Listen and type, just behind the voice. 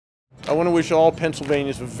I want to wish all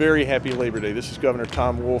Pennsylvanians a very happy Labor Day. This is Governor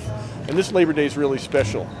Tom Wolf, and this Labor Day is really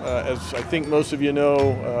special. As I think most of you know,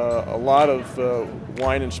 a lot of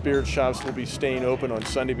wine and spirit shops will be staying open on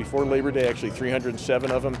Sunday before Labor Day, actually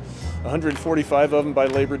 307 of them. 145 of them by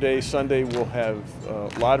Labor Day. Sunday will have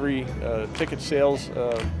lottery ticket sales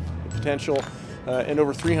potential. And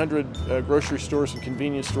over 300 grocery stores and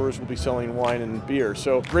convenience stores will be selling wine and beer.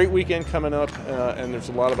 So great weekend coming up, and there's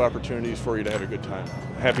a lot of opportunities for you to have a good time.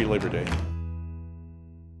 Happy Labor Day.